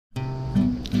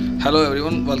Hello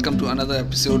everyone, welcome to another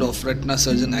episode of Retina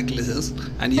Surgeon Achilees.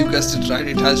 And you guessed it right,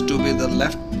 it has to be the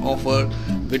leftover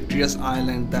vitreous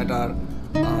island that are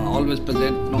always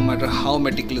present no matter how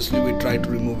meticulously we try to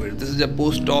remove it. This is a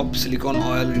post-op silicone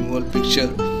oil removal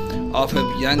picture of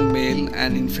a young male,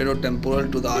 and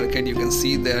inferotemporal to the arcade you can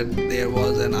see that there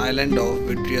was an island of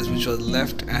vitreous which was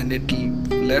left, and it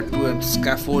led to a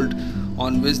scaffold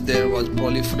on which there was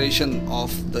proliferation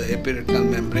of the epiretinal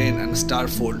membrane and star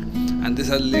fold, and this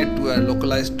has led to a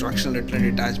localized tractional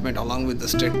retinal detachment along with the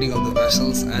straightening of the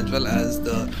vessels as well as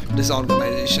the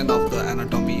disorganization of the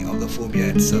anatomy of the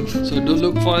fovea itself. So do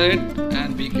look for it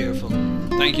and be careful.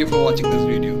 Thank you for watching this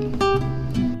video.